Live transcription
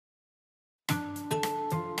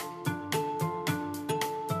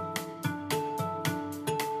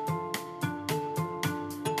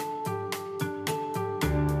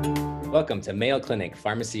Welcome to Mayo Clinic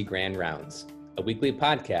Pharmacy Grand Rounds, a weekly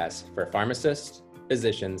podcast for pharmacists,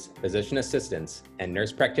 physicians, physician assistants, and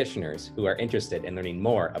nurse practitioners who are interested in learning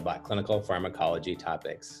more about clinical pharmacology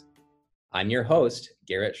topics. I'm your host,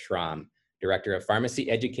 Garrett Schramm, Director of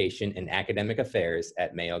Pharmacy Education and Academic Affairs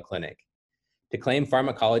at Mayo Clinic. To claim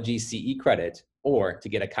pharmacology CE credit or to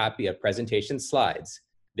get a copy of presentation slides,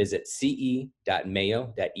 visit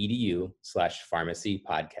ce.mayo.edu/pharmacy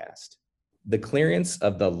podcast. The clearance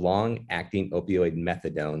of the long-acting opioid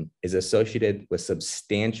methadone is associated with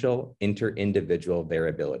substantial inter-individual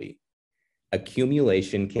variability.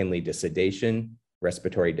 Accumulation can lead to sedation,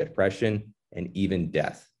 respiratory depression, and even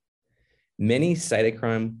death. Many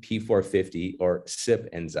cytochrome P450 or CYP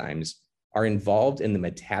enzymes are involved in the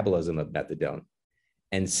metabolism of methadone,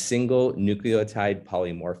 and single nucleotide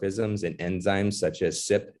polymorphisms in enzymes such as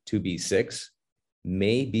CYP2B6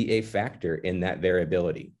 may be a factor in that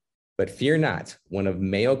variability. But fear not, one of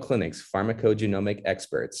Mayo Clinic's pharmacogenomic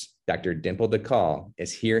experts, Dr. Dimple DeCall,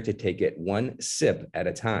 is here to take it one sip at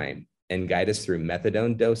a time and guide us through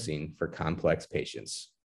methadone dosing for complex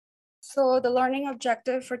patients. So the learning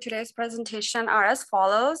objective for today's presentation are as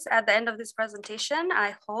follows. At the end of this presentation,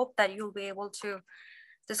 I hope that you'll be able to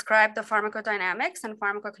describe the pharmacodynamics and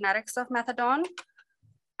pharmacokinetics of methadone,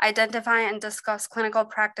 identify and discuss clinical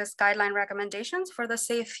practice guideline recommendations for the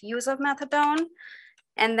safe use of methadone,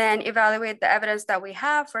 and then evaluate the evidence that we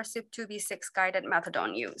have for CYP2B6 guided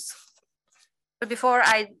methadone use. But before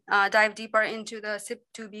I dive deeper into the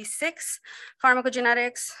CYP2B6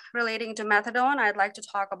 pharmacogenetics relating to methadone, I'd like to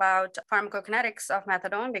talk about pharmacokinetics of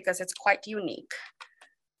methadone because it's quite unique.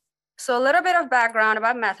 So a little bit of background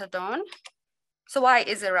about methadone. So why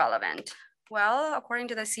is it relevant? Well, according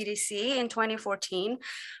to the CDC in 2014,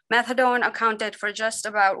 methadone accounted for just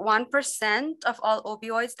about 1% of all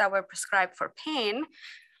opioids that were prescribed for pain.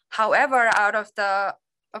 However, out of the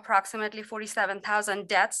approximately 47,000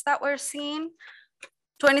 deaths that were seen,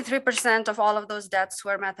 23% of all of those deaths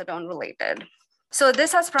were methadone related. So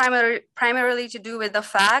this has primarily to do with the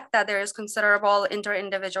fact that there is considerable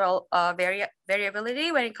inter-individual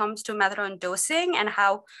variability when it comes to methadone dosing and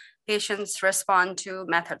how patients respond to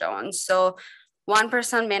methadone. So one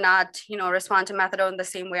person may not, respond to methadone the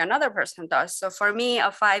same way another person does. So for me,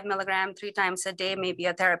 a 5 milligram 3 times a day may be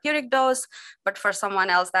a therapeutic dose, but for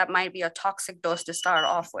someone else, that might be a toxic dose to start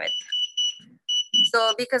off with.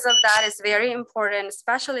 So because of that, it's very important,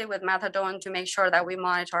 especially with methadone, to make sure that we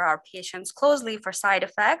monitor our patients closely for side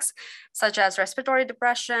effects, such as respiratory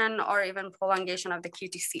depression or even prolongation of the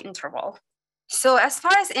QTC interval. So as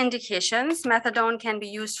far as indications, methadone can be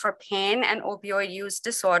used for pain and opioid use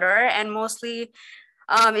disorder, and mostly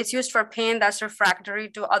it's used for pain that's refractory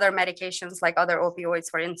to other medications like other opioids,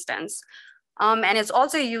 for instance. And it's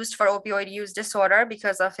also used for opioid use disorder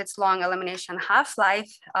because of its long elimination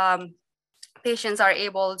half-life. Patients are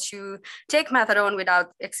able to take methadone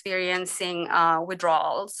without experiencing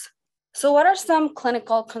withdrawals. So what are some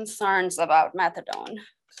clinical concerns about methadone?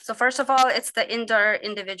 So first of all, it's the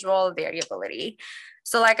inter-individual variability.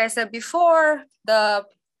 So like I said before, the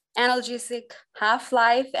analgesic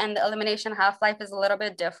half-life and the elimination half-life is a little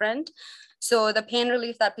bit different. So the pain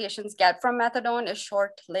relief that patients get from methadone is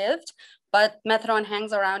short-lived, but methadone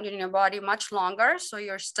hangs around in your body much longer. So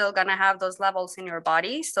you're still gonna have those levels in your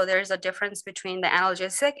body. So there's a difference between the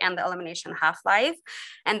analgesic and the elimination half-life,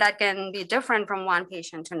 and that can be different from one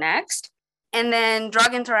patient to next. And then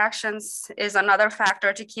drug interactions is another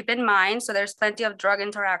factor to keep in mind. So there's plenty of drug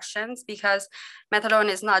interactions because methadone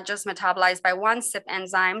is not just metabolized by one CYP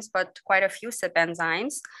enzymes, but quite a few CYP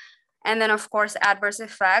enzymes. And then of course, adverse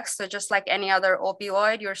effects. So just like any other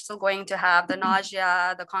opioid, you're still going to have the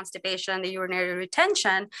nausea, the constipation, the urinary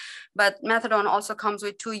retention, but methadone also comes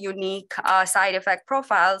with two unique side effect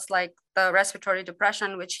profiles, like the respiratory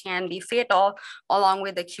depression, which can be fatal, along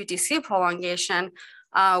with the QTC prolongation,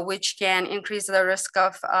 which can increase the risk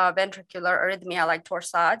of ventricular arrhythmia like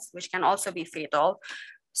torsades, which can also be fatal.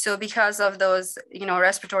 So because of those,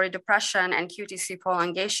 respiratory depression and QTC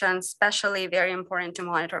prolongation, especially very important to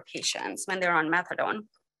monitor patients when they're on methadone.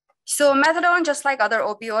 So methadone, just like other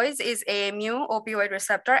opioids, is a mu opioid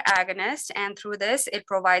receptor agonist. And through this, it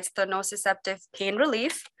provides the nociceptive pain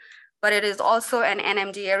relief, but it is also an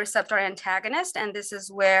NMDA receptor antagonist. And this is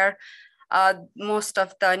where most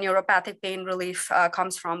of the neuropathic pain relief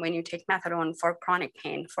comes from when you take methadone for chronic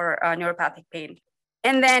pain, for neuropathic pain.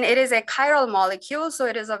 And then it is a chiral molecule, so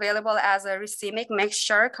it is available as a racemic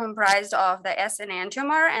mixture comprised of the S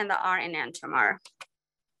enantiomer and the R enantiomer.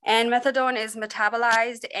 And methadone is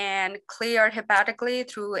metabolized and cleared hepatically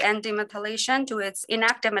through N-demethylation to its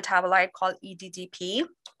inactive metabolite called EDDP.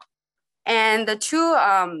 And the two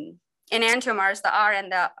enantiomers, the R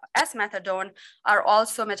and the S-methadone, are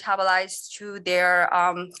also metabolized to their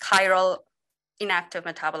chiral inactive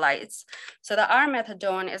metabolites. So the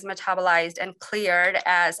R-methadone is metabolized and cleared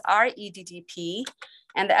as REDDP,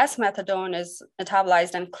 and the S-methadone is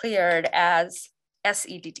metabolized and cleared as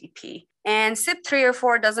SEDDP. And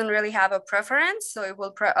CYP3A4 doesn't really have a preference, so it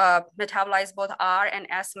will metabolize both R and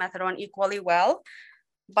S-methadone equally well.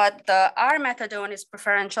 But the R-methadone is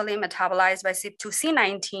preferentially metabolized by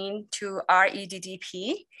CYP2C19 to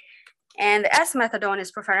REDDP, and the S-methadone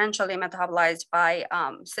is preferentially metabolized by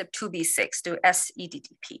CYP2B6 to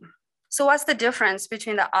SEDDP. So what's the difference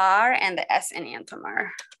between the R and the S enantiomer?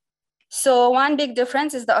 So one big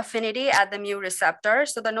difference is the affinity at the mu receptor.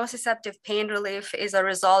 So the nociceptive pain relief is a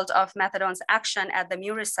result of methadone's action at the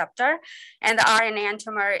mu receptor, and the R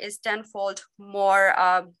enantiomer is tenfold more,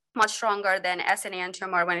 much stronger than S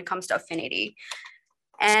enantiomer when it comes to affinity.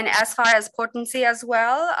 And as far as potency as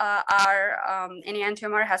well, our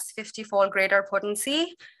enantiomer has 50-fold greater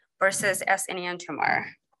potency versus S enantiomer.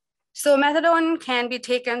 So methadone can be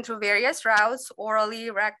taken through various routes, orally,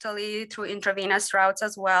 rectally, through intravenous routes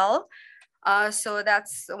as well. So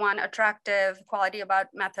that's one attractive quality about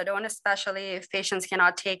methadone, especially if patients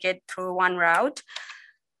cannot take it through one route.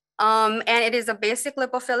 And it is a basic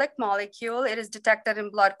lipophilic molecule. It is detected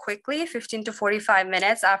in blood quickly, 15 to 45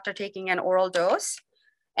 minutes after taking an oral dose.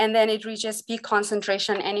 And then it reaches peak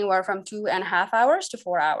concentration anywhere from 2.5 hours to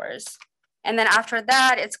 4 hours. And then after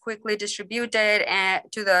that, it's quickly distributed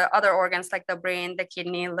to the other organs like the brain, the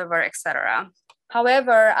kidney, liver, etc.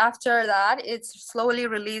 However, after that, it's slowly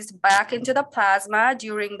released back into the plasma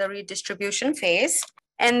during the redistribution phase.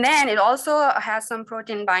 And then it also has some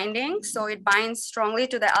protein binding. So it binds strongly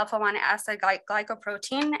to the alpha-1 acid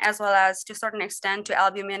glycoprotein, as well as to a certain extent to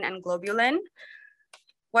albumin and globulin.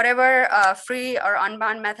 Whatever free or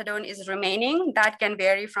unbound methadone is remaining, that can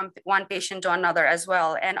vary from one patient to another as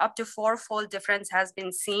well. And up to 4-fold difference has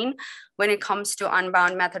been seen when it comes to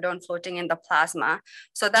unbound methadone floating in the plasma.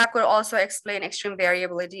 So that could also explain extreme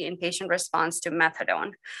variability in patient response to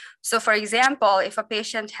methadone. So for example, if a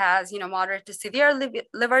patient has moderate to severe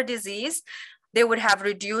liver disease, they would have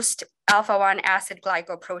reduced alpha-1 acid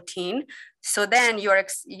glycoprotein. So then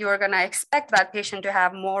you're gonna expect that patient to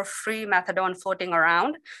have more free methadone floating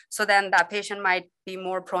around. So then that patient might be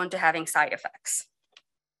more prone to having side effects.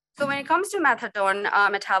 So when it comes to methadone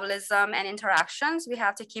metabolism and interactions, we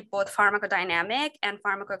have to keep both pharmacodynamic and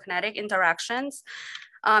pharmacokinetic interactions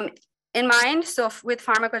in mind. So with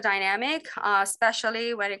pharmacodynamic,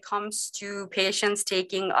 especially when it comes to patients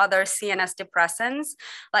taking other CNS depressants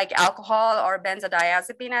like alcohol or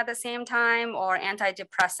benzodiazepine at the same time, or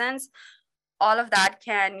antidepressants, all of that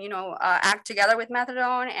can act together with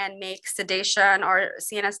methadone and make sedation or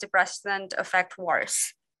CNS depressant effect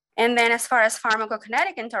worse. And then as far as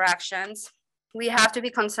pharmacokinetic interactions, we have to be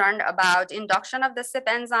concerned about induction of the CYP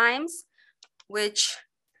enzymes, which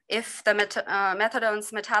if the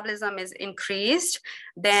methadone's metabolism is increased,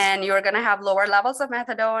 then you're gonna have lower levels of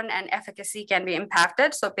methadone and efficacy can be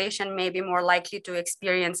impacted. So patient may be more likely to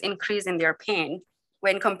experience increase in their pain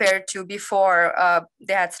when compared to before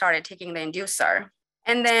they had started taking the inducer.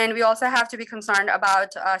 And then we also have to be concerned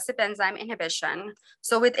about CYP enzyme inhibition.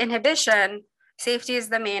 So with inhibition, safety is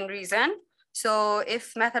the main reason. So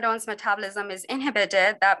if methadone's metabolism is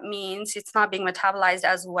inhibited, that means it's not being metabolized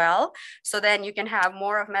as well. So then you can have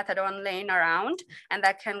more of methadone laying around, and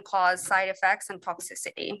that can cause side effects and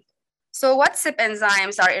toxicity. So what CYP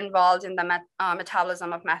enzymes are involved in the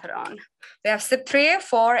metabolism of methadone? We have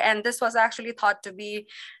CYP3A4, and this was actually thought to be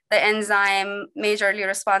the enzyme majorly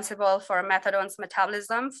responsible for methadone's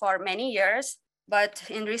metabolism for many years. But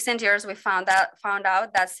in recent years, we found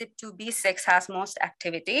out that CYP2B6 has most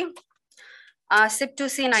activity.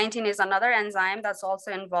 CYP2C19 is another enzyme that's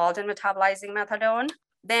also involved in metabolizing methadone.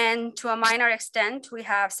 Then to a minor extent, we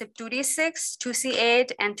have CYP2D6,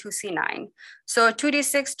 2C8, and 2C9. So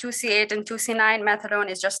 2D6, 2C8, and 2C9 methadone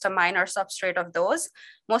is just a minor substrate of those.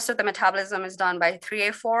 Most of the metabolism is done by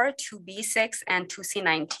 3A4, 2B6, and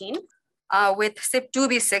 2C19, with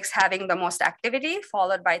CYP2B6 having the most activity,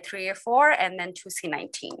 followed by 3A4 and then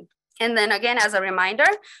 2C19. And then again, as a reminder,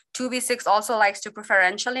 2B6 also likes to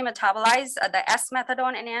preferentially metabolize the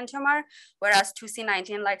S-methadone enantiomer, whereas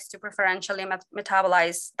 2C19 likes to preferentially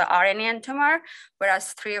metabolize the R enantiomer,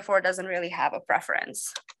 whereas 3A4 doesn't really have a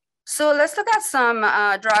preference. So let's look at some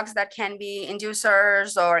drugs that can be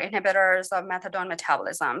inducers or inhibitors of methadone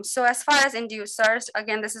metabolism. So as far as inducers,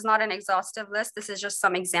 again, this is not an exhaustive list. This is just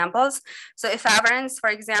some examples. So efavirenz, for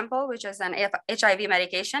example, which is an HIV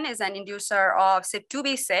medication, is an inducer of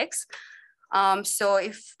CYP2B6. So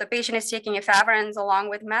if the patient is taking efavirenz along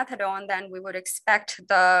with methadone, then we would expect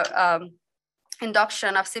the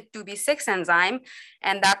induction of CYP2B6 enzyme,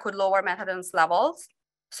 and that could lower methadone's levels.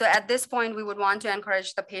 So at this point, we would want to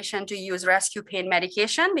encourage the patient to use rescue pain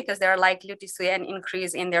medication because they're likely to see an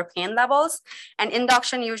increase in their pain levels. And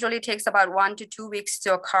induction usually takes about 1 to 2 weeks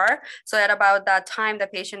to occur. So at about that time, the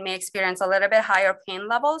patient may experience a little bit higher pain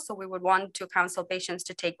levels. So we would want to counsel patients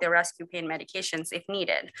to take their rescue pain medications if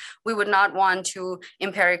needed. We would not want to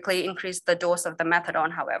empirically increase the dose of the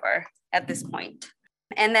methadone, however, at this point.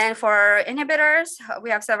 And then for inhibitors, we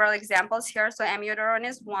have several examples here. So amiodarone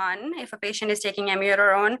is one. If a patient is taking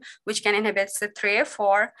amiodarone, which can inhibit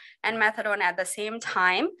CYP3A4 and methadone at the same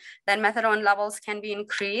time, then methadone levels can be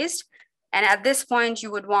increased. And at this point,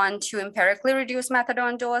 you would want to empirically reduce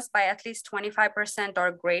methadone dose by at least 25%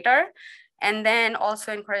 or greater. And then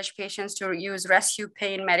also encourage patients to use rescue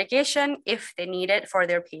pain medication if they need it for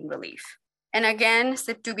their pain relief. And again,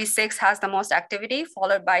 CYP2B6 has the most activity,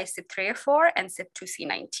 followed by CYP3A4 and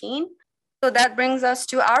CYP2C19. So that brings us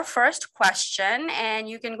to our first question, and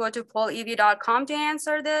you can go to pollev.com to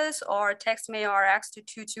answer this, or text MAORx to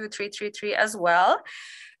 22333 as well.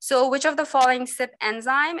 So which of the following CYP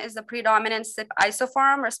enzyme is the predominant CYP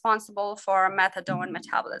isoform responsible for methadone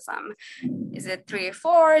metabolism? Is it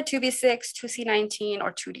 3A4, 2B6, 2C19,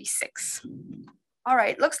 or 2D6? All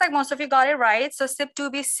right, looks like most of you got it right. So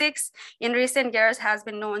CYP2B6 in recent years has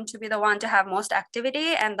been known to be the one to have most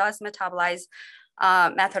activity and thus metabolize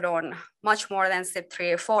methadone much more than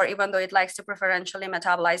CYP3A4, even though it likes to preferentially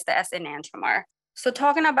metabolize the S enantiomer. So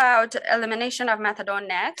talking about elimination of methadone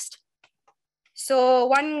next. So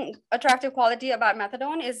one attractive quality about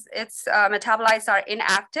methadone is its metabolites are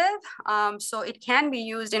inactive. So it can be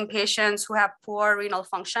used in patients who have poor renal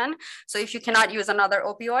function. So if you cannot use another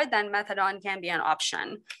opioid, then methadone can be an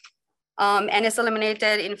option. And it's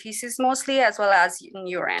eliminated in feces mostly, as well as in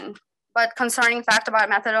urine. But concerning fact about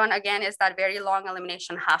methadone, again, is that very long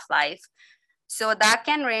elimination half-life. So that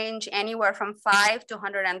can range anywhere from 5 to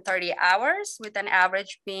 130 hours, with an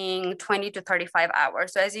average being 20 to 35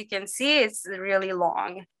 hours. So as you can see, it's really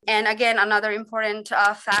long. And again, another important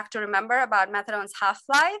fact to remember about methadone's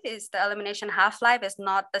half-life is the elimination half-life is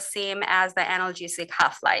not the same as the analgesic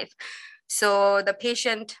half-life. So the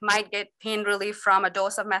patient might get pain relief from a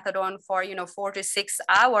dose of methadone for 4 to 6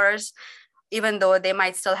 hours, even though they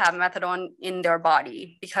might still have methadone in their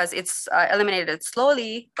body because it's eliminated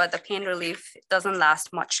slowly, but the pain relief doesn't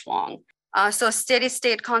last much long. So steady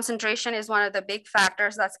state concentration is one of the big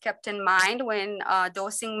factors that's kept in mind when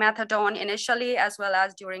dosing methadone initially, as well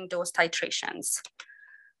as during dose titrations.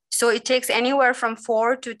 So it takes anywhere from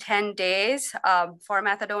 4 to 10 days for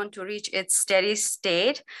methadone to reach its steady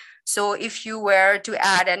state. So if you were to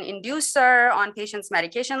add an inducer on patient's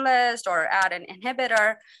medication list or add an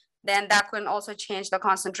inhibitor, then that can also change the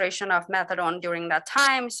concentration of methadone during that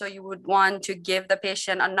time. So you would want to give the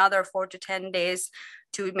patient another 4 to 10 days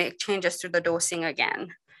to make changes to the dosing again.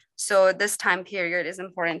 So this time period is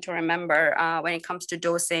important to remember when it comes to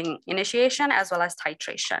dosing initiation as well as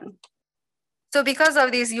titration. So because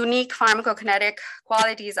of these unique pharmacokinetic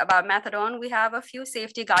qualities about methadone, we have a few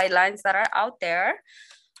safety guidelines that are out there.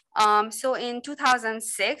 So in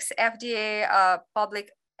 2006, FDA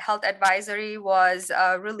public health advisory was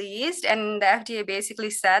released, and the FDA basically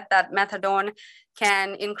said that methadone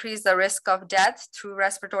can increase the risk of death through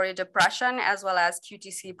respiratory depression as well as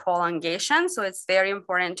QTc prolongation. So it's very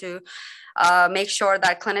important to make sure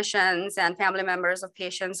that clinicians and family members of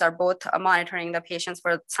patients are both monitoring the patients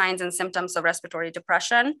for signs and symptoms of respiratory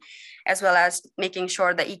depression, as well as making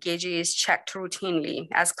sure the EKG is checked routinely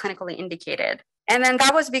as clinically indicated. And then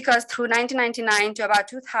that was because through 1999 to about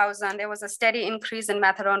 2000, there was a steady increase in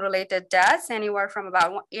methadone-related deaths, anywhere from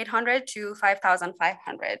about 800 to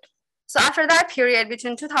 5,500. So after that period,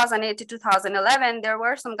 between 2008 to 2011, there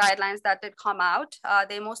were some guidelines that did come out.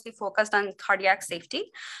 They mostly focused on cardiac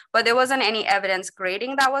safety, but there wasn't any evidence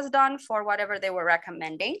grading that was done for whatever they were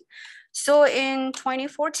recommending. So in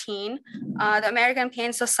 2014, the American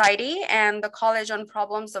Pain Society and the College on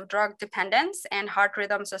Problems of Drug Dependence and Heart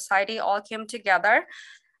Rhythm Society all came together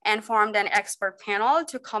and formed an expert panel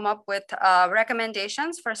to come up with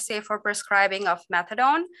recommendations for safer prescribing of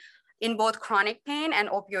methadone in both chronic pain and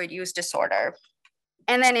opioid use disorder.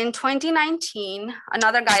 And then in 2019,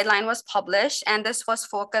 another guideline was published, and this was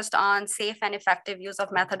focused on safe and effective use of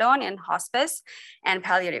methadone in hospice and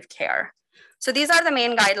palliative care. So these are the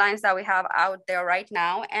main guidelines that we have out there right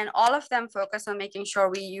now, and all of them focus on making sure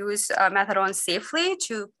we use methadone safely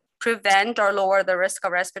to prevent or lower the risk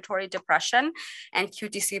of respiratory depression and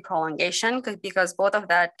QTc prolongation, because both of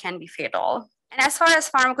that can be fatal. And as far as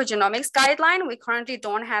pharmacogenomics guideline, we currently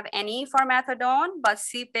don't have any for methadone, but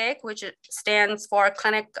CPIC, which stands for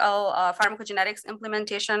Clinical Pharmacogenetics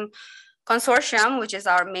Implementation Consortium, which is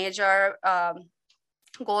our major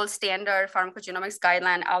gold standard pharmacogenomics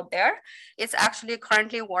guideline out there. It's actually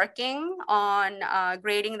currently working on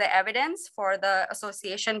grading the evidence for the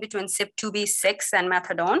association between CYP2B6 and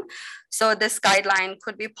methadone. So this guideline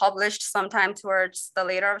could be published sometime towards the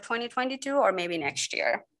later of 2022 or maybe next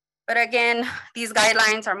year. But again, these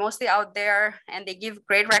guidelines are mostly out there and they give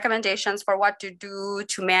great recommendations for what to do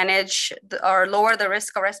to manage or lower the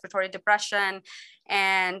risk of respiratory depression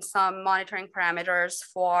and some monitoring parameters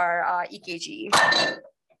for EKG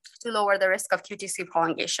to lower the risk of QTC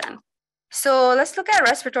prolongation. So let's look at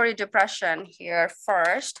respiratory depression here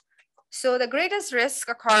first. So the greatest risk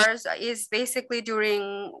occurs is basically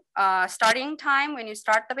during starting time when you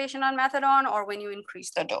start the patient on methadone or when you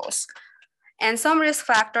increase the dose. And some risk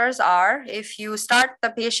factors are if you start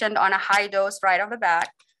the patient on a high dose right off the bat,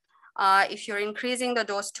 if you're increasing the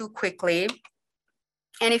dose too quickly,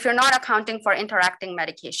 and if you're not accounting for interacting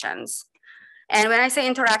medications. And when I say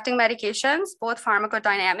interacting medications, both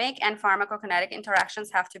pharmacodynamic and pharmacokinetic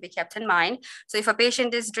interactions have to be kept in mind. So if a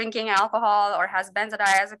patient is drinking alcohol or has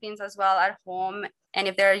benzodiazepines as well at home, and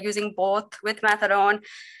if they're using both with methadone,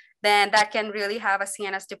 then that can really have a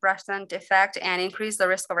CNS depressant effect and increase the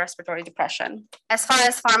risk of respiratory depression. As far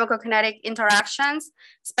as pharmacokinetic interactions,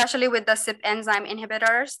 especially with the CYP enzyme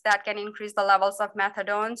inhibitors, that can increase the levels of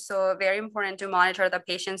methadone. So very important to monitor the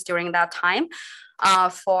patients during that time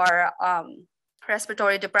for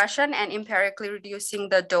respiratory depression, and empirically reducing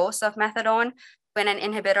the dose of methadone when an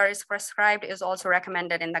inhibitor is prescribed is also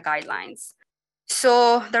recommended in the guidelines.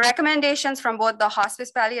 So the recommendations from both the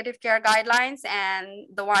hospice palliative care guidelines and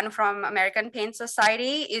the one from American Pain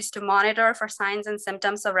Society is to monitor for signs and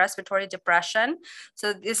symptoms of respiratory depression.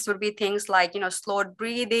 So this would be things like, slowed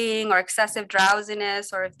breathing or excessive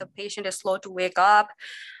drowsiness, or if the patient is slow to wake up.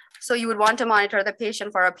 So you would want to monitor the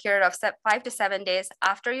patient for a period of 5 to 7 days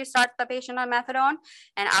after you start the patient on methadone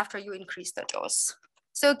and after you increase the dose.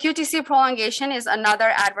 So QTC prolongation is another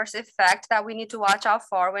adverse effect that we need to watch out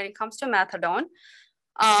for when it comes to methadone.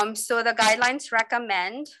 So the guidelines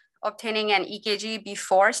recommend obtaining an EKG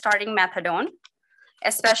before starting methadone,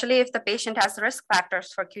 especially if the patient has risk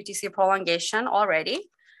factors for QTC prolongation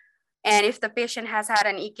already. And if the patient has had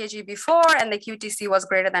an EKG before and the QTC was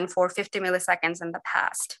greater than 450 milliseconds in the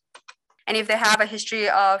past. And if they have a history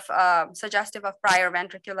of suggestive of prior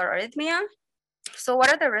ventricular arrhythmia. So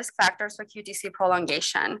what are the risk factors for QTC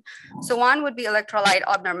prolongation? So one would be electrolyte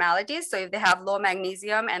abnormalities. So if they have low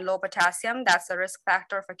magnesium and low potassium, that's a risk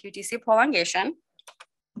factor for QTC prolongation.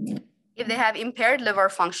 If they have impaired liver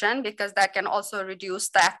function, because that can also reduce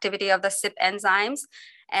the activity of the CYP enzymes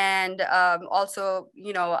and also,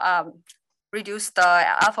 reduce the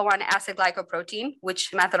alpha-1 acid glycoprotein,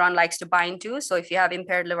 which methadone likes to bind to. So if you have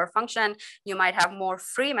impaired liver function, you might have more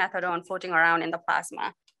free methadone floating around in the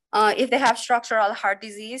plasma. If they have structural heart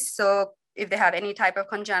disease, so if they have any type of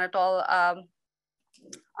congenital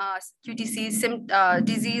QTC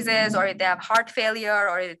diseases, or if they have heart failure,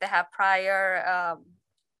 or if they have prior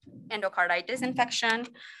endocarditis infection,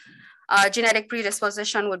 genetic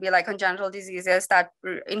predisposition would be like congenital diseases that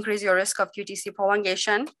increase your risk of QTC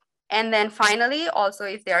prolongation. And then finally, also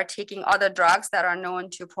if they are taking other drugs that are known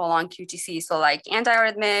to prolong QTC, so like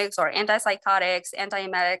antiarrhythmics or antipsychotics,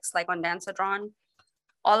 antiemetics like ondansetron.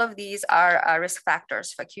 All of these are risk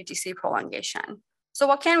factors for QTC prolongation. So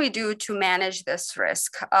what can we do to manage this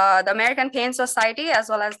risk? The American Pain Society, as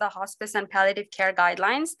well as the hospice and palliative care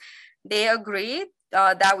guidelines, they agree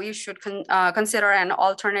that we should consider an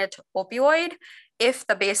alternate opioid if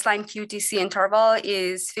the baseline QTC interval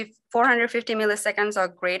is 450 milliseconds or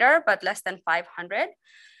greater, but less than 500.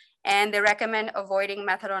 And they recommend avoiding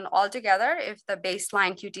methadone altogether if the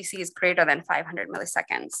baseline QTC is greater than 500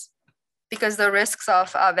 milliseconds. Because the risks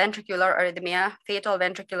of ventricular arrhythmia, fatal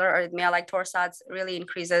ventricular arrhythmia like Torsades really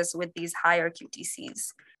increases with these higher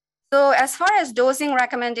QTCs. So as far as dosing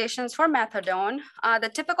recommendations for methadone, the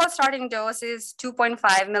typical starting dose is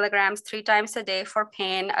 2.5 milligrams 3 times a day for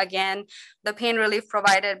pain. Again, the pain relief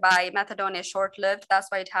provided by methadone is short-lived. That's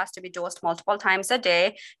why it has to be dosed multiple times a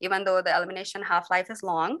day, even though the elimination half-life is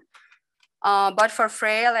long. But for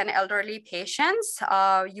frail and elderly patients,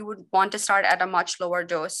 you would want to start at a much lower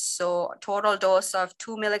dose. So total dose of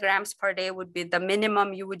 2 milligrams per day would be the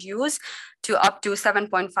minimum you would use, to up to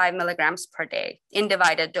 7.5 milligrams per day in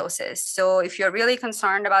divided doses. So if you're really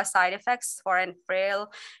concerned about side effects for a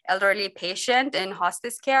frail elderly patient in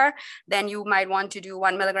hospice care, then you might want to do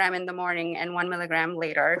 1 milligram in the morning and 1 milligram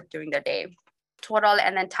later during the day total,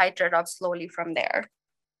 and then titrate up slowly from there.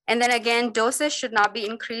 And then again, doses should not be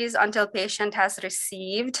increased until patient has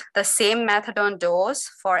received the same methadone dose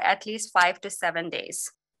for at least 5 to 7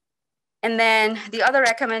 days. And then the other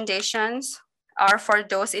recommendations are for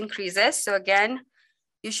dose increases. So again,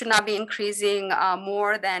 you should not be increasing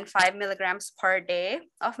more than 5 milligrams per day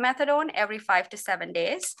of methadone every 5 to 7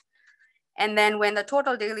 days. And then when the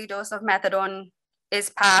total daily dose of methadone is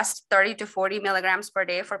past 30 to 40 milligrams per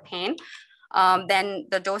day for pain, then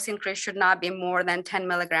the dose increase should not be more than 10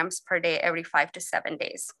 milligrams per day every 5 to 7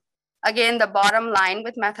 days. Again, the bottom line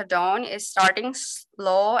with methadone is starting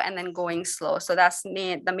slow and then going slow. So that's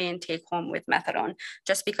the main take home with methadone,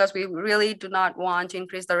 just because we really do not want to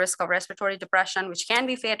increase the risk of respiratory depression, which can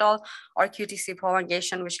be fatal, or QTC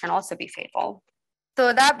prolongation, which can also be fatal.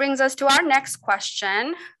 So that brings us to our next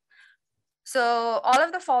question. So all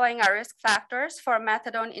of the following are risk factors for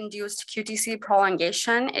methadone-induced QTC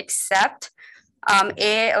prolongation, except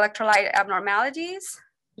A, electrolyte abnormalities,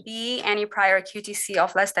 B, any prior QTC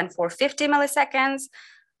of less than 450 milliseconds,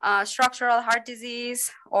 structural heart disease,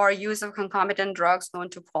 or use of concomitant drugs known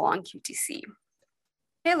to prolong QTC.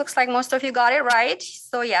 Okay, looks like most of you got it right.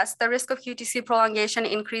 So yes, the risk of QTC prolongation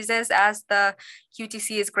increases as the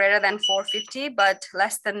QTC is greater than 450, but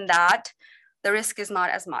less than that, the risk is not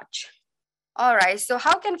as much. All right, so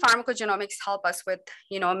how can pharmacogenomics help us with,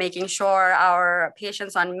 making sure our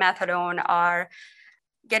patients on methadone are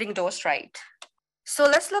getting dosed right? So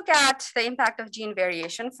let's look at the impact of gene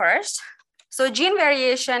variation first. So gene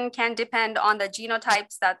variation can depend on the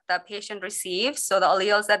genotypes that the patient receives, so the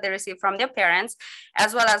alleles that they receive from their parents,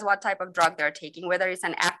 as well as what type of drug they're taking, whether it's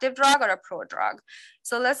an active drug or a prodrug.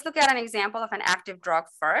 So let's look at an example of an active drug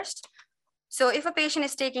first. So if a patient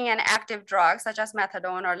is taking an active drug, such as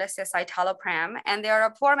methadone or let's say citalopram, and they're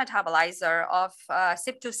a poor metabolizer of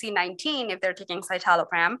CYP2C19, if they're taking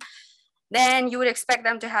citalopram, then you would expect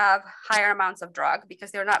them to have higher amounts of drug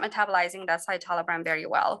because they're not metabolizing that citalopram very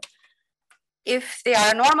well. If they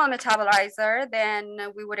are a normal metabolizer,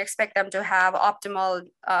 then we would expect them to have optimal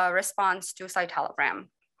response to citalopram.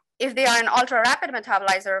 If they are an ultra-rapid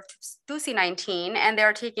metabolizer of 2C19 and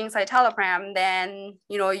they're taking citalopram, then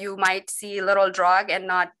you might see little drug and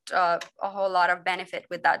not a whole lot of benefit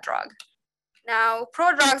with that drug. Now,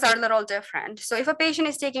 prodrugs are a little different. So if a patient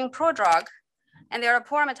is taking prodrug and they're a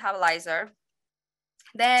poor metabolizer,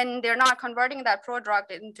 then they're not converting that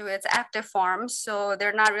prodrug into its active form. So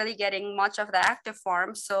they're not really getting much of the active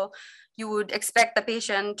form. So you would expect the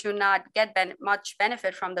patient to not get much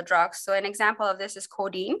benefit from the drug. So an example of this is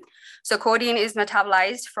codeine. So codeine is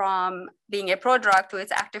metabolized from being a prodrug to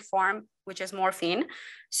its active form, which is morphine.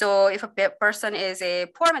 So if a person is a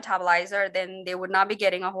poor metabolizer, then they would not be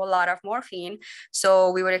getting a whole lot of morphine.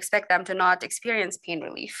 So we would expect them to not experience pain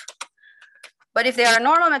relief. But if they are a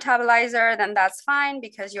normal metabolizer, then that's fine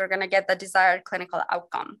because you're going to get the desired clinical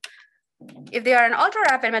outcome. If they are an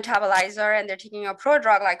ultra-rapid metabolizer and they're taking a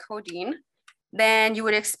prodrug like codeine, then you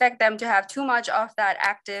would expect them to have too much of that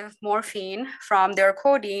active morphine from their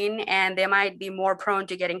codeine, and they might be more prone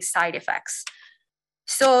to getting side effects.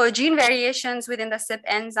 So gene variations within the CYP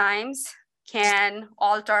enzymes can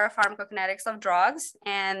alter pharmacokinetics of drugs,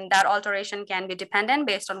 and that alteration can be dependent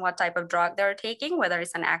based on what type of drug they're taking, whether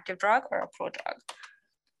it's an active drug or a prodrug.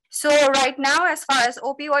 So right now, as far as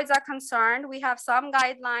opioids are concerned, we have some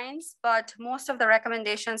guidelines, but most of the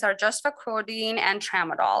recommendations are just for codeine and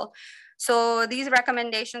tramadol. So these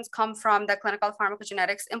recommendations come from the Clinical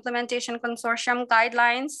Pharmacogenetics Implementation Consortium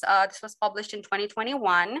guidelines. This was published in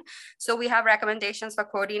 2021. So we have recommendations for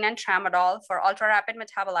codeine and tramadol for ultra-rapid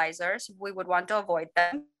metabolizers. We would want to avoid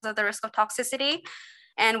them because of the risk of toxicity.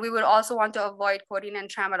 And we would also want to avoid codeine and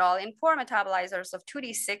tramadol in poor metabolizers of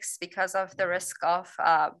 2D6 because of the risk of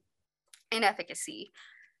inefficacy.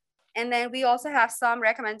 And then we also have some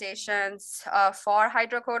recommendations for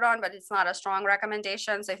hydrocodone, but it's not a strong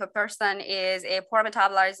recommendation. So if a person is a poor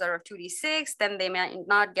metabolizer of 2D6, then they may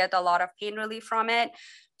not get a lot of pain relief from it.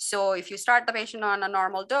 So if you start the patient on a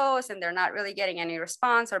normal dose and they're not really getting any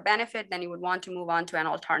response or benefit, then you would want to move on to an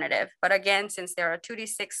alternative. But again, since they're a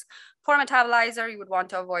 2D6 poor metabolizer, you would want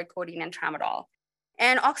to avoid codeine and tramadol.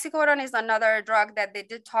 And oxycodone is another drug that they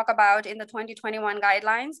did talk about in the 2021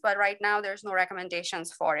 guidelines, but right now there's no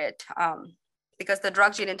recommendations for it because the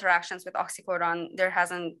drug-gene interactions with oxycodone, there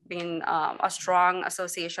hasn't been a strong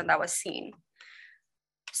association that was seen.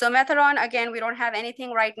 So methadone, again, we don't have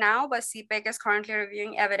anything right now, but CPIC is currently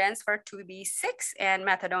reviewing evidence for 2B6 and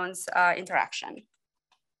methadone's interaction.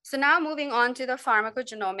 So now moving on to the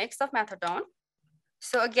pharmacogenomics of methadone.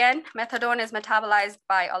 So again, methadone is metabolized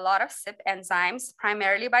by a lot of CYP enzymes,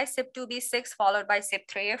 primarily by CYP2B6, followed by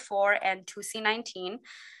CYP3A4 and 2C19.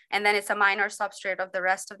 And then it's a minor substrate of the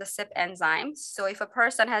rest of the CYP enzymes. So if a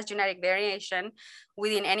person has genetic variation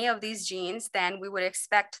within any of these genes, then we would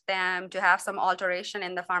expect them to have some alteration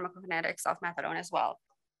in the pharmacokinetics of methadone as well.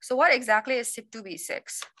 So what exactly is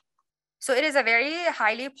CYP2B6? So it is a very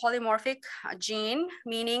highly polymorphic gene,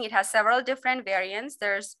 meaning it has several different variants.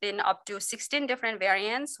 There's been up to 16 different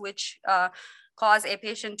variants, which cause a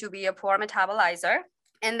patient to be a poor metabolizer.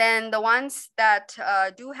 And then the ones that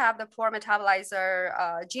do have the poor metabolizer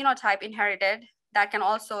genotype inherited, that can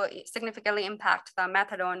also significantly impact the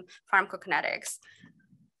methadone pharmacokinetics.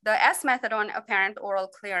 The S-methadone apparent oral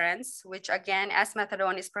clearance, which again,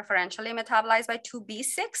 S-methadone is preferentially metabolized by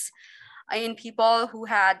 2B6 in people who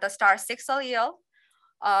had the star 6 allele,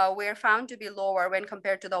 were found to be lower when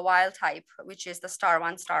compared to the wild type, which is the star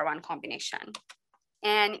 1 combination.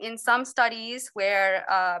 And in some studies where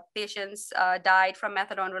patients died from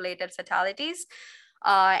methadone-related fatalities,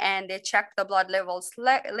 and they checked the blood levels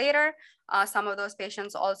later, some of those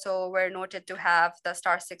patients also were noted to have the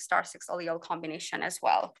star 6 allele combination as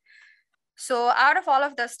well. So out of all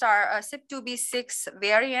of the CYP2B6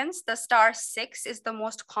 variants, the star 6 is the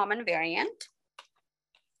most common variant,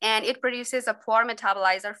 and it produces a poor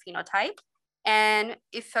metabolizer phenotype. And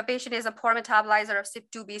if a patient is a poor metabolizer of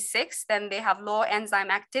CYP2B6, then they have low enzyme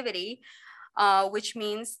activity, which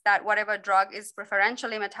means that whatever drug is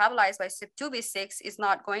preferentially metabolized by CYP2B6 is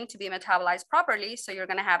not going to be metabolized properly. So you're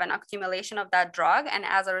going to have an accumulation of that drug. And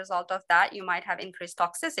as a result of that, you might have increased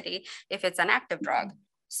toxicity if it's an active drug.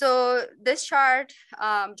 So this chart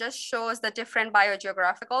just shows the different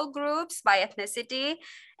biogeographical groups by ethnicity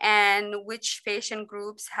and which patient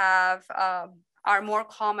groups have more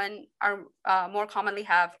commonly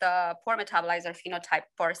have the poor metabolizer phenotype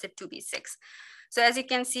for CYP2B6. So as you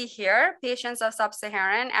can see here, patients of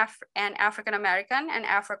Sub-Saharan and African-American and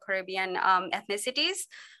Afro-Caribbean ethnicities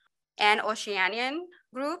and Oceanian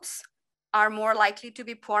groups are more likely to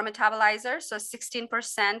be poor metabolizers. So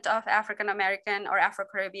 16% of African-American or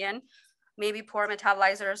Afro-Caribbean may be poor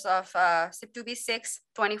metabolizers of CYP2B6,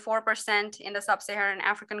 24% in the Sub-Saharan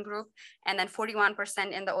African group, and then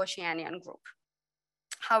 41% in the Oceanian group.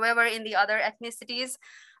 However, in the other ethnicities,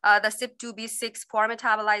 the CYP2B6 poor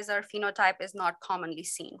metabolizer phenotype is not commonly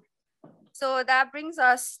seen. So that brings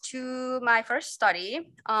us to my first study.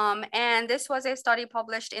 And this was a study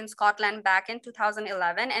published in Scotland back in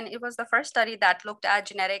 2011. And it was the first study that looked at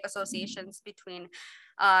genetic associations between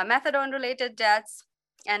methadone-related deaths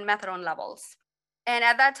and methadone levels. And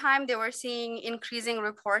at that time, they were seeing increasing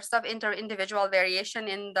reports of inter-individual variation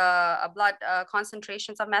in the blood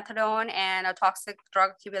concentrations of methadone and a toxic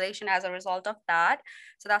drug accumulation as a result of that.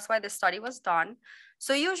 So that's why this study was done.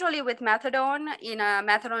 So usually with methadone, in a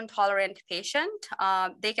methadone tolerant patient,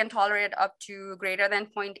 they can tolerate up to greater than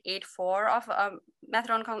 0.84 of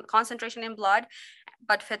methadone concentration in blood,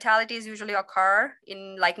 but fatalities usually occur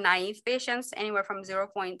in like naive patients, anywhere from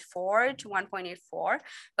 0.4 to 1.84.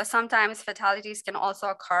 But sometimes fatalities can also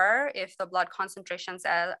occur if the blood concentrations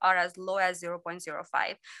are as low as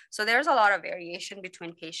 0.05. So there's a lot of variation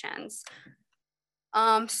between patients.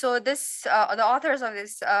 So the authors of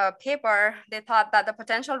this paper, they thought that the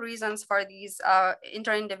potential reasons for these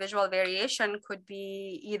inter-individual variation could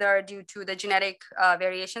be either due to the genetic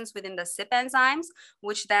variations within the CYP enzymes,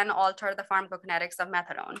 which then alter the pharmacokinetics of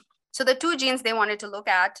methadone. So the two genes they wanted to look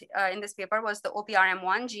at in this paper was the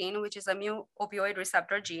OPRM1 gene, which is a mu opioid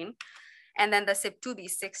receptor gene, and then the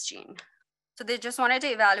CYP2B6 gene. So they just wanted to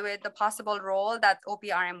evaluate the possible role that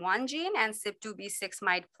OPRM1 gene and CYP2B6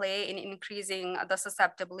 might play in increasing the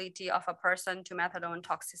susceptibility of a person to methadone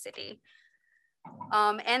toxicity.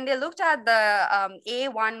 And they looked at the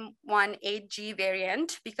A118G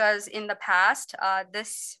variant because in the past,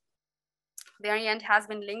 this variant has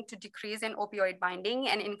been linked to decrease in opioid binding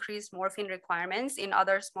and increased morphine requirements in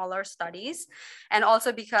other smaller studies. And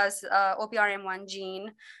also because OPRM1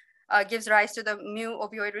 gene gives rise to the mu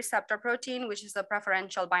opioid receptor protein, which is the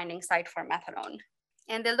preferential binding site for methadone.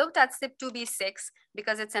 And they looked at CYP2B6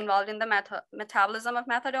 because it's involved in the metabolism of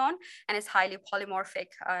methadone and is highly polymorphic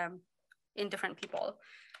in different people.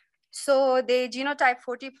 So they genotyped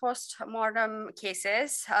 40 post-mortem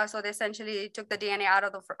cases. So they essentially took the DNA out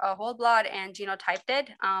of the whole blood and genotyped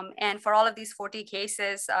it. And for all of these 40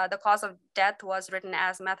 cases, the cause of death was written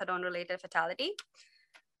as methadone-related fatality.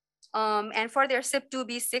 And for their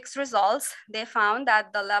CYP2B6 results, they found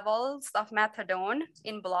that the levels of methadone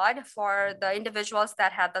in blood for the individuals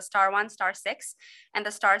that had the star 1, star 6, and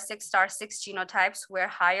the star 6 genotypes were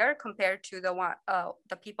higher compared to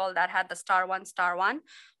the people that had the star 1,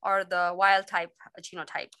 or the wild type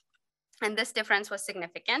genotype. And this difference was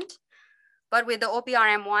significant. But with the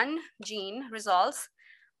OPRM1 gene results,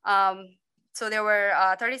 So there were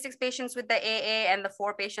 36 patients with the AA and the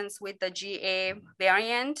 4 patients with the GA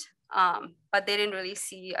variant, but they didn't really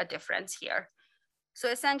see a difference here. So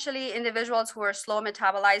essentially, individuals who were slow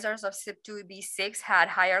metabolizers of CYP2B6 had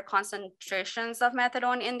higher concentrations of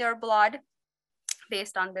methadone in their blood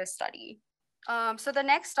based on this study. So the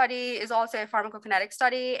next study is also a pharmacokinetic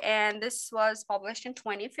study, and this was published in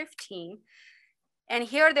 2015. And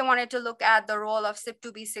here they wanted to look at the role of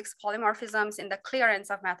CYP2B6 polymorphisms in the clearance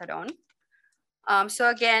of methadone. So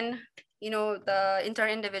again, the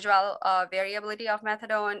inter-individual variability of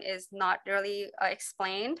methadone is not really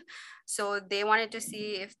explained. So they wanted to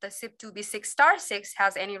see if the CYP2B6*6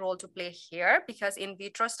 has any role to play here, because in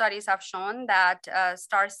vitro studies have shown that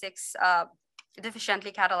STAR6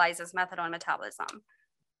 deficiently catalyzes methadone metabolism.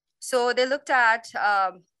 So they looked at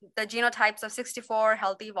the genotypes of 64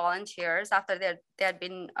 healthy volunteers after they had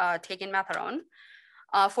been taking methadone.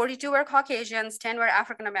 42 were Caucasians, 10 were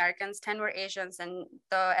African Americans, 10 were Asians, and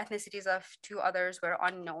the ethnicities of 2 others were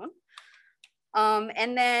unknown.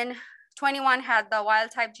 And then 21 had the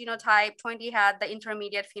wild type genotype, 20 had the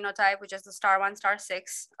intermediate phenotype, which is the STAR1,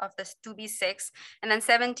 STAR6 of the 2B6, and then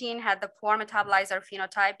 17 had the poor metabolizer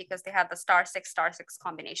phenotype because they had the STAR6, STAR6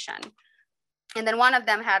 combination. And then 1 of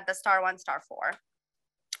them had the STAR1, STAR4,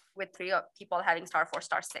 with 3 people having STAR4,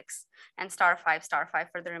 STAR6, and STAR5,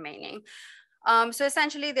 STAR5 for the remaining. So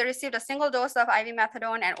essentially, they received a single dose of IV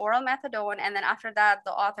methadone and oral methadone, and then after that,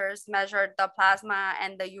 the authors measured the plasma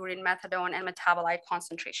and the urine methadone and metabolite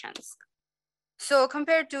concentrations. So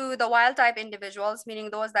compared to the wild type individuals, meaning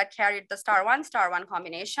those that carried the STAR1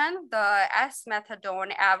 combination, the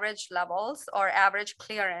S-methadone average levels or average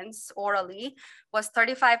clearance orally was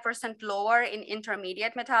 35% lower in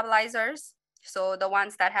intermediate metabolizers, so the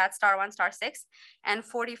ones that had STAR1, STAR6, and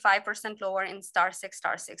 45% lower in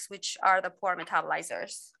STAR6, which are the poor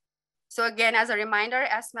metabolizers. So again, as a reminder,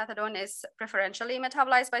 S-methadone is preferentially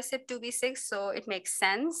metabolized by CYP2B6, so it makes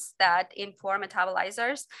sense that in poor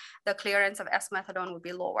metabolizers, the clearance of S-methadone would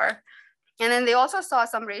be lower. And then they also saw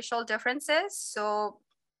some racial differences. So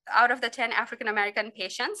out of the 10 African-American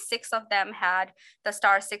patients, 6 of them had the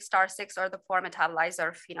STAR6 or the poor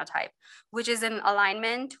metabolizer phenotype, which is in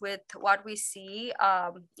alignment with what we see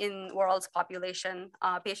in world's population.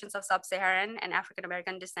 Patients of sub-Saharan and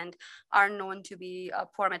African-American descent are known to be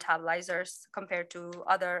poor metabolizers compared to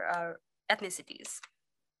other ethnicities.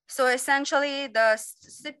 So essentially, the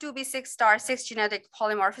CYP2B6 STAR6 genetic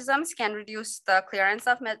polymorphisms can reduce the clearance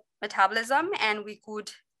of metabolism, and we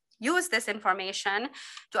could use this information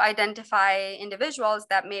to identify individuals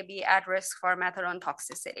that may be at risk for methadone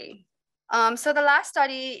toxicity. So the last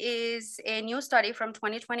study is a new study from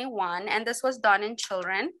 2021, and this was done in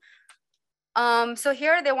children. So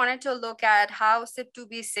here they wanted to look at how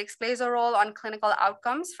CYP2B6 plays a role on clinical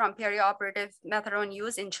outcomes from perioperative methadone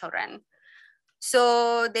use in children.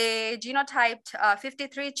 So they genotyped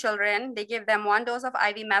 53 children. They gave them 1 dose of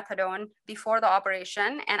IV methadone before the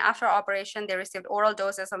operation, and after operation, they received oral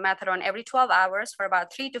doses of methadone every 12 hours for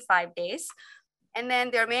about 3 to 5 days. And then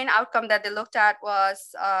their main outcome that they looked at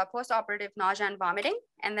was post-operative nausea and vomiting.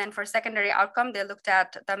 And then for secondary outcome, they looked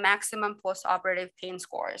at the maximum post-operative pain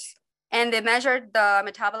scores. And they measured the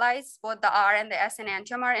metabolites, both the R and the S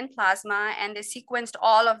enantiomer in plasma, and they sequenced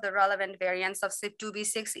all of the relevant variants of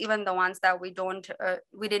CYP2B6, even the ones that we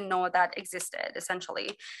didn't know that existed,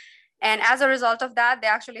 essentially. And as a result of that, they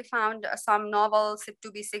actually found some novel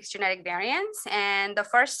CYP2B6 genetic variants. And the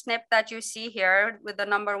first SNP that you see here with the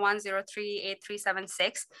number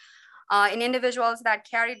 1038376, in individuals that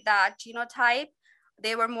carried that genotype,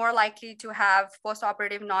 they were more likely to have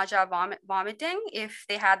post-operative nausea, vomiting if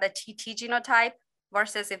they had the TT genotype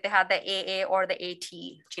versus if they had the AA or the AT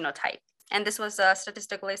genotype. And this was a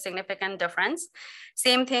statistically significant difference.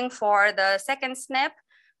 Same thing for the second SNP.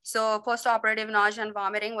 So post-operative nausea and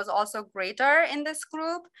vomiting was also greater in this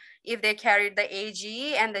group if they carried the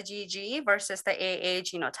AG and the GG versus the AA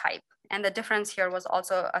genotype. And the difference here was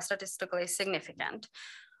also statistically significant.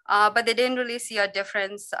 But they didn't really see a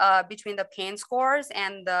difference between the pain scores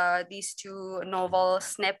and these 2 novel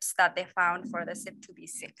SNPs that they found for the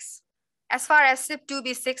CYP2B6. As far as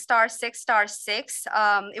CYP2B6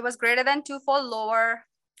 STAR6, it was greater than 2-fold lower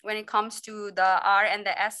when it comes to the R and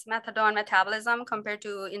the S methadone metabolism compared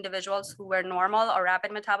to individuals who were normal or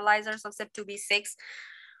rapid metabolizers of CYP2B6.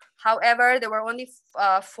 However, there were only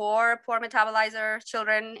 4 poor metabolizer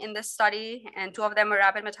children in this study, and 2 of them were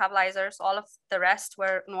rapid metabolizers. All of the rest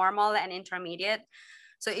were normal and intermediate.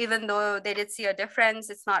 So even though they did see a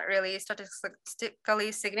difference, it's not really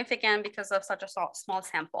statistically significant because of such a small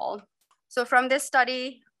sample. So from this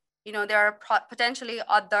study, there are potentially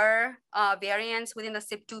other variants within the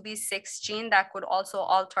CYP2B6 gene that could also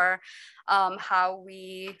alter how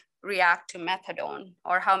we react to methadone,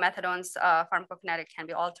 or how methadone's pharmacokinetic can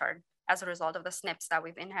be altered as a result of the SNPs that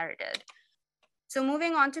we've inherited. So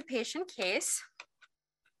moving on to patient case.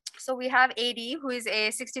 So we have AD, who is a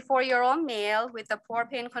 64-year-old male with a poor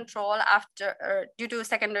pain control due to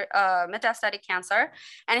secondary metastatic cancer.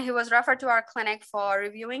 And he was referred to our clinic for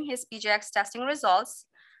reviewing his PGX testing results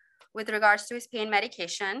with regards to his pain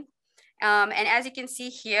medication. And as you can see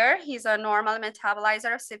here, he's a normal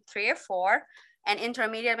metabolizer of CYP3A4, an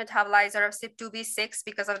intermediate metabolizer of CYP2B6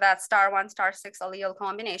 because of that star1, star6 allele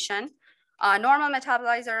combination, normal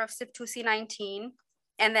metabolizer of CYP2C19,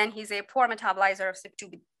 and then he's a poor metabolizer of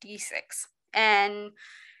CYP2D6. And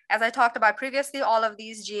as I talked about previously, all of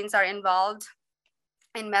these genes are involved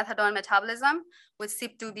in methadone metabolism, with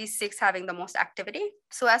CYP2B6 having the most activity.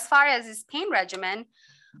 So as far as his pain regimen,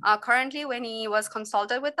 currently, when he was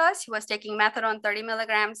consulted with us, he was taking methadone 30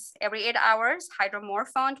 milligrams every 8 hours,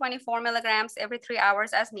 hydromorphone 24 milligrams every 3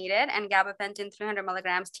 hours as needed, and gabapentin 300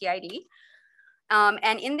 milligrams TID.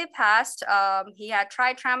 And in the past, he had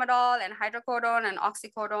tried tramadol and hydrocodone and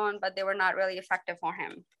oxycodone, but they were not really effective for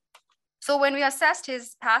him. So when we assessed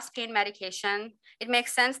his past pain medication, it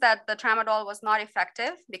makes sense that the tramadol was not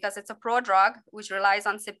effective because it's a prodrug, which relies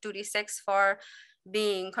on CYP2D6 for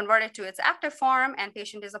being converted to its active form, and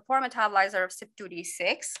patient is a poor metabolizer of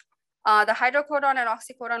CYP2D6. The hydrocodone and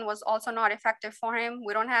oxycodone was also not effective for him.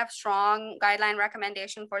 We don't have strong guideline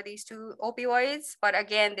recommendation for these two opioids, but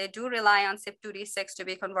again, they do rely on CYP2D6 to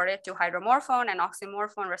be converted to hydromorphone and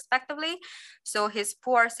oxymorphone respectively. So his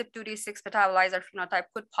poor CYP2D6 metabolizer phenotype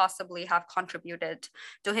could possibly have contributed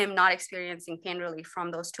to him not experiencing pain relief from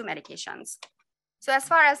those two medications. So as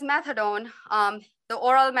far as methadone, the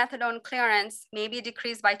oral methadone clearance may be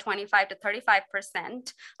decreased by 25 to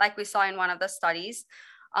 35%, like we saw in one of the studies,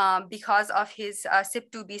 because of his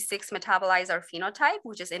CYP2B6 metabolizer phenotype,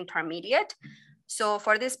 which is intermediate. So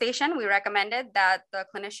for this patient, we recommended that the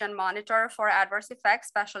clinician monitor for adverse effects,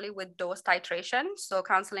 especially with dose titration. So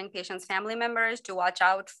counseling patients' family members to watch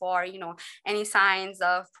out for, any signs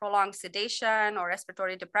of prolonged sedation or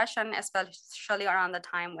respiratory depression, especially around the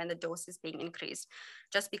time when the dose is being increased,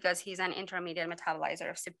 just because he's an intermediate metabolizer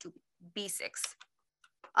of CYP2B6.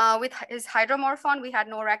 With his hydromorphone, we had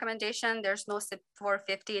no recommendation. There's no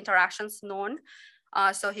CYP450 interactions known.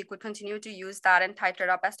 So he could continue to use that and titrate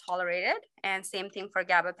up as tolerated. And same thing for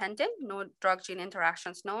gabapentin, no drug gene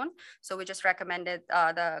interactions known. So we just recommended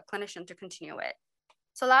the clinician to continue it.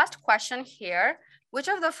 So last question here, which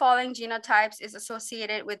of the following genotypes is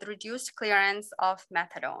associated with reduced clearance of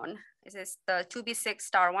methadone? Is this the 2B6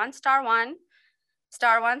 star1, star1,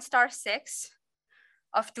 star1, star6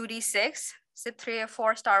 of 2D6,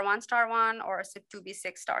 CYP3A4 star1, star1, or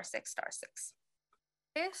CYP2B6 star6, star6?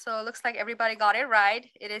 Okay, so it looks like everybody got it right.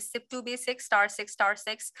 It is CYP2B6 star6,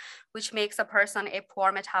 star6, which makes a person a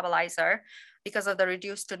poor metabolizer because of the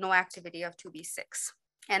reduced to no activity of 2B6.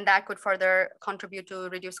 And that could further contribute to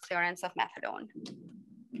reduced clearance of methadone.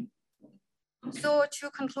 So to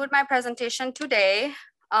conclude my presentation today,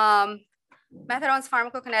 methadone's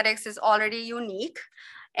pharmacokinetics is already unique,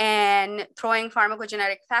 and throwing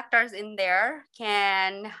pharmacogenetic factors in there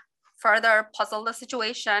can further puzzle the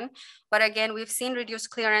situation. But again, we've seen reduced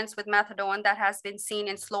clearance with methadone that has been seen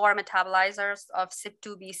in slower metabolizers of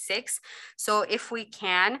CYP2B6. So if we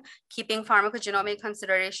can, keeping pharmacogenomic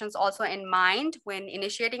considerations also in mind when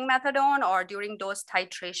initiating methadone or during dose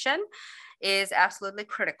titration is absolutely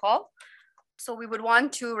critical. So we would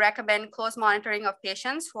want to recommend close monitoring of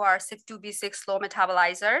patients who are CYP2B6 slow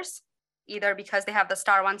metabolizers, either because they have the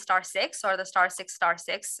star1, star6 or the star6,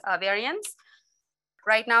 star6 variants.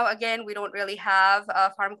 Right now, again, we don't really have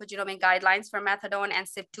pharmacogenomic guidelines for methadone and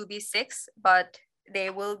CYP2B6, but they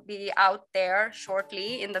will be out there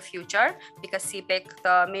shortly in the future because CPIC,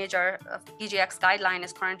 the major PGX guideline,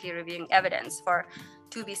 is currently reviewing evidence for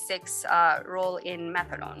 2B6 role in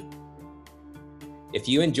methadone. If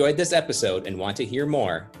you enjoyed this episode and want to hear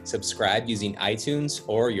more, subscribe using iTunes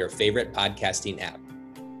or your favorite podcasting app.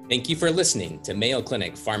 Thank you for listening to Mayo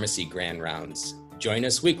Clinic Pharmacy Grand Rounds. Join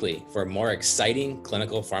us weekly for more exciting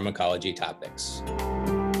clinical pharmacology topics.